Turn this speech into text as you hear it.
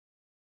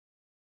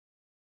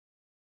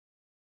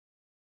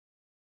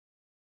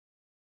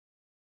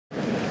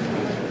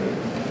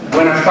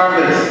Buenas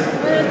tardes.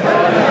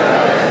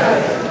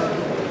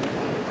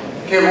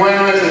 Qué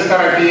bueno es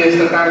estar aquí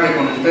esta tarde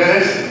con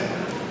ustedes.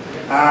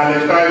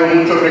 Les traigo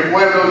muchos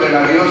recuerdos de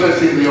la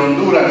Diócesis de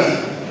Honduras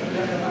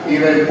y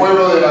del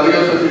pueblo de la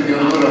Diócesis de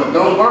Honduras.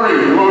 Don't worry,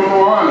 we will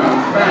go on.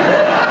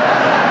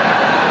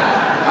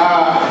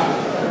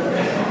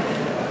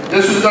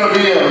 This is going to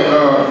be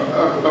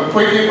a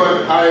quickie,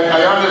 but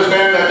I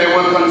understand that they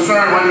were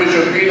concerned when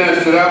Bishop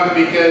Pina stood up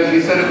because he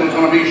said it was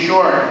going to be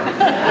short.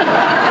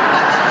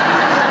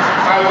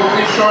 I will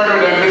be shorter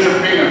than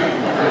Bishop Pina.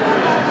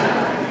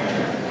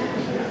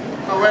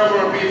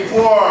 However,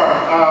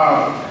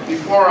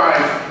 before I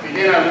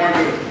begin, I want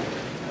to,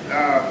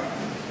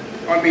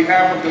 on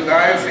behalf of the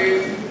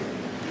diocese,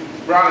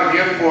 brought a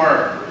gift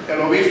for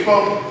El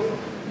Obispo.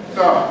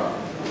 So,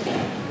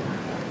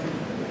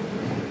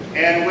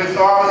 and with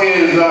all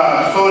his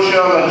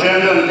social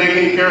agenda and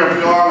taking care of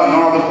y'all and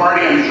all the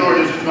party, I'm sure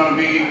this is going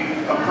to be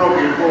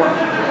appropriate for him.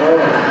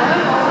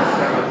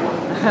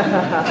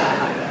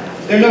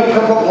 There are no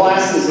purple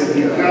glasses in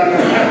here.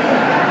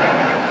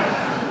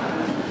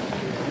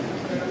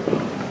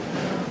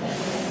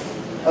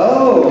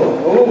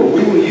 Oh,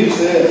 we will use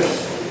this.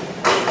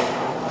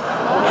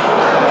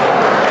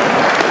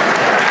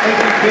 Thank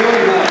you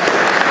very much.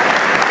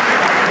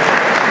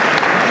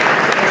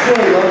 That's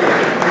really lovely.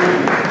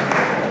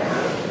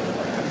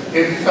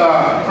 It's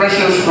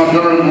precious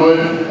Honduran wood,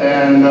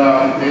 and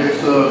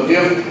it's a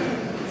gift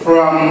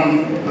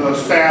from the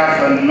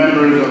staff and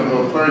members of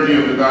the clergy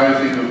of the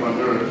Diocese of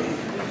Honduras.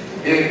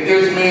 It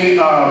gives me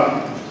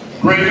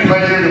great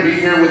pleasure to be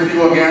here with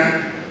you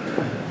again.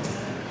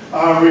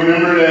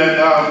 Remember that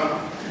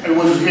I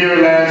was here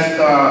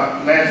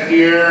last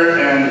year,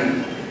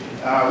 and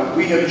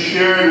we have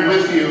shared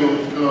with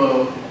you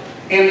the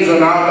ins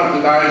and outs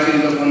of the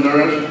Diocese of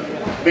Honduras.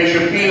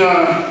 Bishop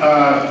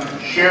Pina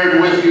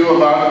shared with you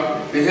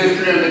about the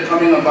history of the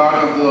coming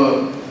about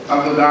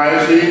of the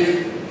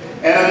diocese.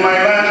 And in my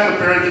last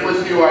appearance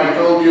with you, I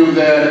told you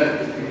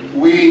that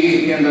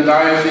we in the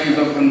Diocese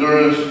of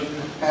Honduras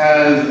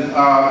has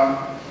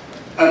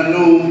a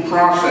new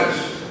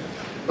process.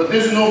 But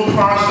this new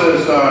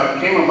process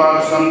came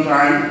about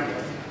sometime.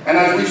 And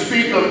as we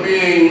speak of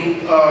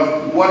being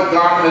what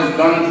God has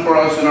done for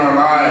us in our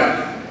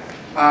lives,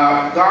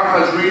 God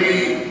has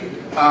really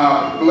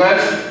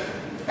blessed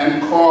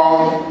and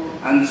called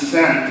and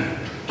sent.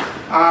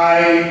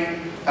 I,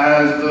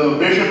 as the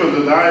bishop of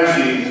the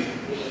diocese,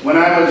 when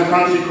I was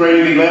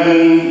consecrated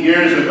 11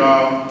 years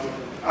ago,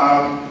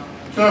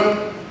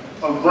 took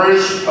a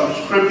verse of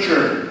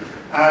scripture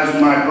as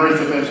my verse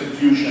of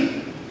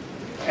execution.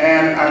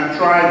 And I've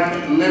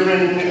tried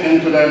living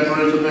into that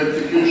verse of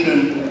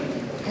execution,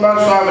 plus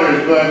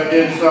others, but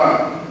it's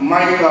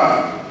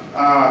Micah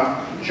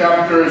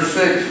chapter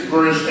 6,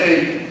 verse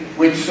 8,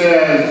 which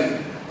says,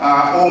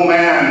 oh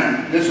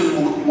man, this is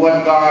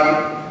what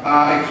God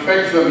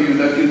expects of you,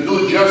 that you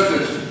do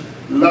justice,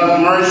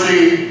 love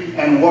mercy,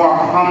 and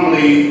walk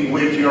humbly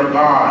with your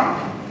God.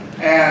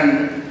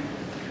 And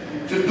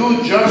to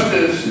do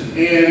justice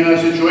in a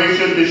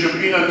situation, Bishop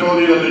Pina told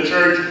you that the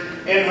church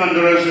in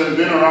Honduras has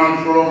been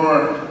around for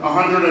over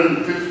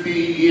 150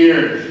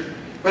 years.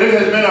 But it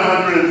has been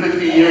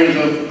 150 years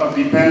of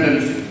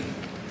dependency.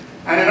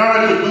 And in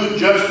order to do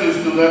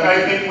justice to that,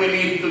 I think we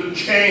need to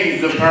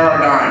change the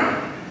paradigm.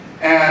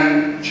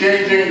 And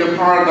changing the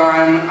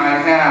paradigm I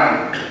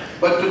have.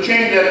 But to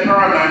change that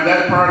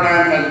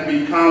paradigm has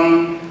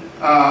become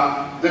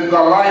the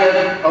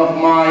Goliath of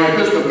my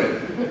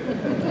episcopate.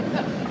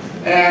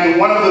 And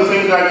one of the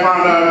things I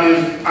found out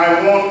is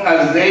I won't,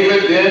 as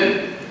David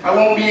did, I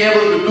won't be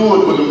able to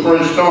do it with the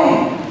first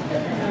stone.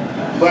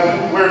 But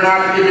we're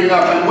not giving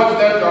up. And what's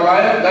that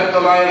Goliath? That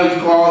Goliath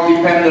is called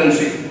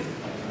dependency.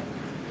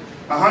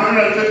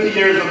 150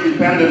 years of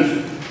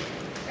dependency.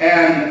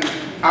 And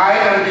I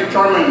am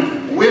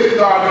determined, with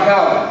God's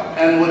help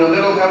and with a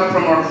little help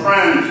from our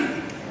friends,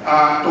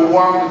 to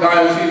walk the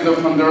Diocese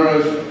of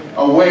Honduras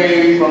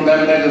away from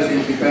that legacy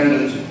of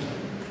dependency.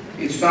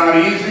 It's not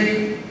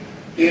easy.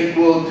 It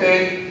will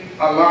take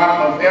a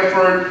lot of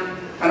effort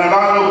and a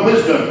lot of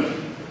wisdom.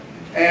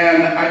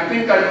 And I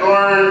think I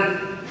learned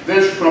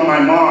this from my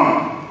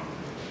mom.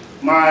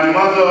 My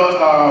mother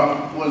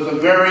was a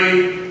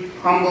very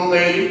humble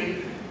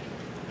lady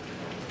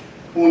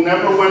who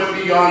never went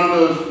beyond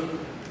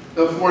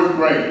the 4th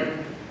grade.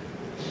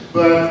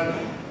 But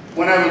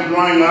when I was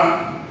growing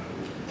up,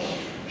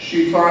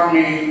 she taught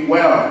me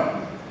well.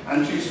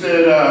 And she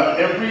said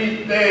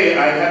every day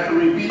I had to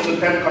repeat the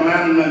 10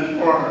 Commandments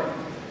for her.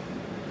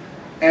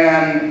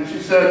 And she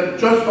said,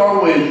 just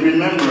always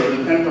remember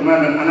the 10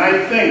 Commandments. And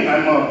I think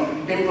I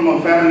came from a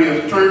family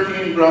of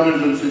 13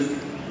 brothers and sisters.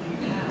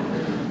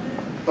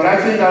 But I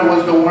think I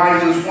was the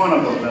wisest one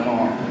of them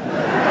all.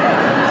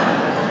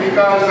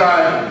 Because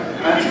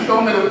and she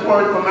told me the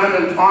 4th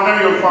commandment,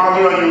 honor your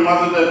father and your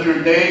mother that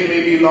your days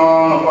may be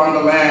long upon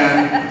the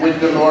land which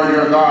the Lord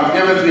your God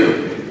giveth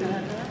you.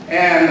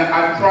 And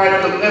I've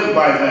tried to live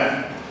by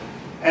that.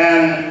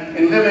 And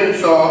in living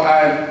so,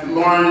 I've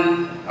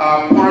learned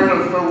part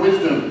of her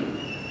wisdom.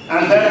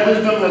 And that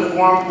wisdom has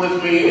walked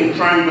with me in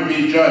trying to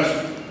be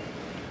just.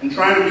 In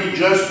trying to be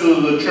just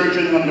to the church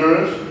in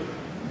Honduras.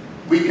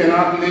 We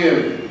cannot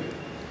live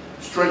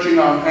stretching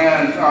our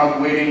hands out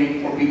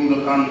waiting for people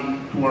to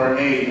come to our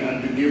aid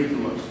and to give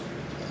to us.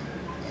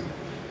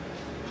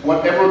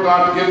 Whatever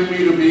God gives me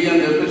to be in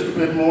the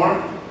Episcopate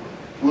more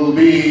will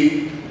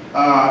be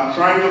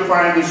trying to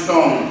find a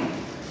stone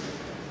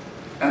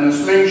and a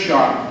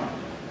slingshot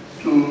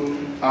to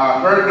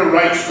hurt the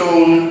right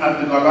stone at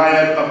the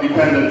Goliath of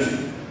dependency.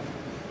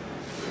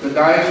 The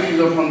Diocese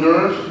of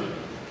Honduras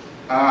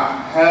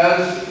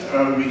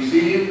has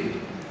received,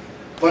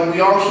 but we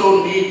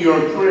also need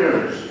your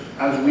prayers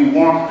as we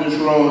walk this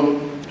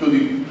road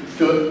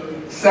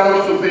to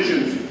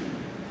self-sufficiency.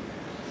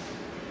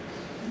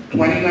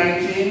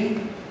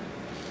 2019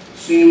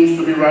 seems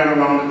to be right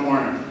around the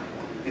corner.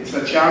 It's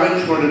a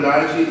challenge for the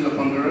Diocese of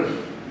Honduras,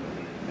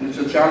 and it's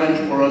a challenge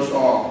for us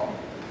all.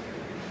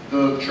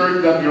 The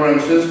church that your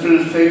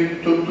ancestors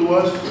took to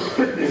us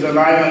is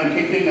alive and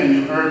kicking, and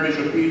you heard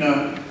Bishop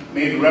Pina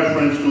made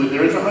reference to it.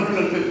 There is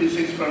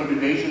 156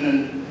 congregation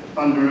in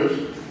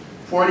Honduras,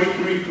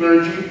 43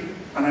 clergy,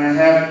 and I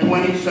have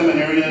 20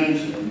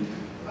 seminarians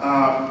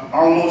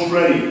almost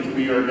ready to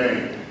be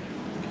ordained.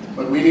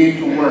 But we need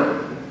to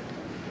work,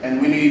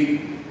 and we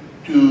need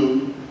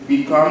to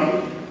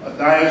become a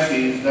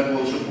diocese that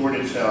will support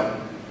itself.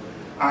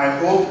 I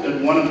hope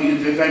that one of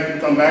these days I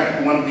could come back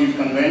to one of these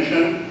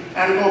conventions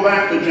and go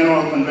back to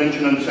General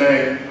Convention and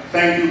say,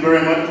 thank you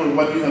very much for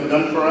what you have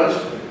done for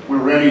us. We're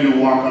ready to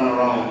walk on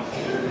our own.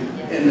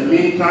 In the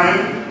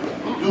meantime,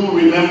 do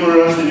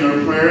remember us in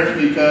your prayers,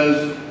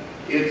 because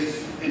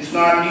it's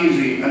not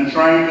easy, and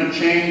trying to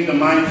change the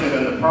mindset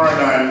and the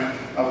paradigm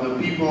of the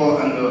people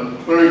and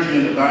the clergy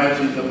in the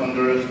Diocese of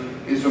Honduras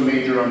is a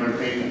major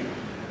undertaking.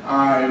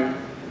 I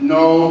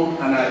know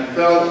and I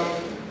felt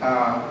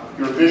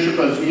your bishop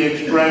as he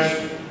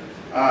expressed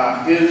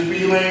his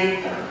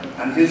feeling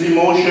and his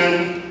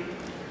emotion.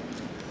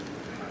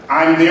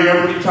 I'm there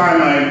every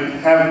time I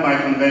have my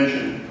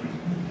convention.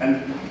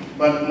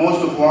 But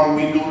most of all,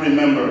 we do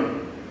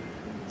remember.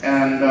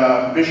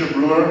 And Bishop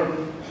Brewer,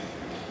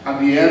 at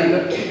the end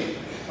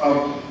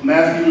of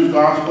Matthew's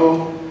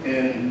Gospel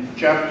in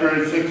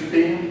chapter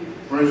 16,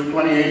 verse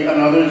 28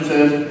 and others,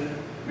 says,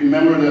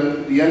 remember that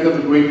at the end of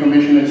the Great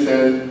Commission it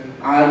says,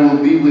 I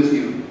will be with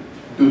you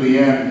to the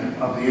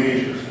end of the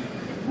ages.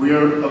 We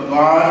are a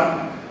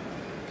God,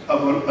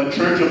 of a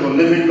church of a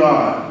living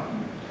God,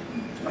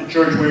 a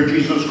church where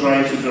Jesus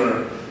Christ is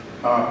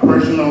our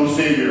personal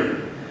Savior,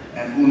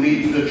 and who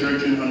leads the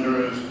church in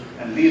Honduras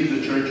and leads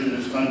the church in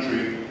this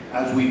country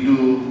as we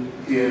do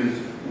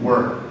his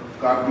work.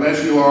 God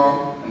bless you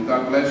all, and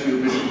God bless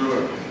you, Bishop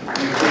Brewer.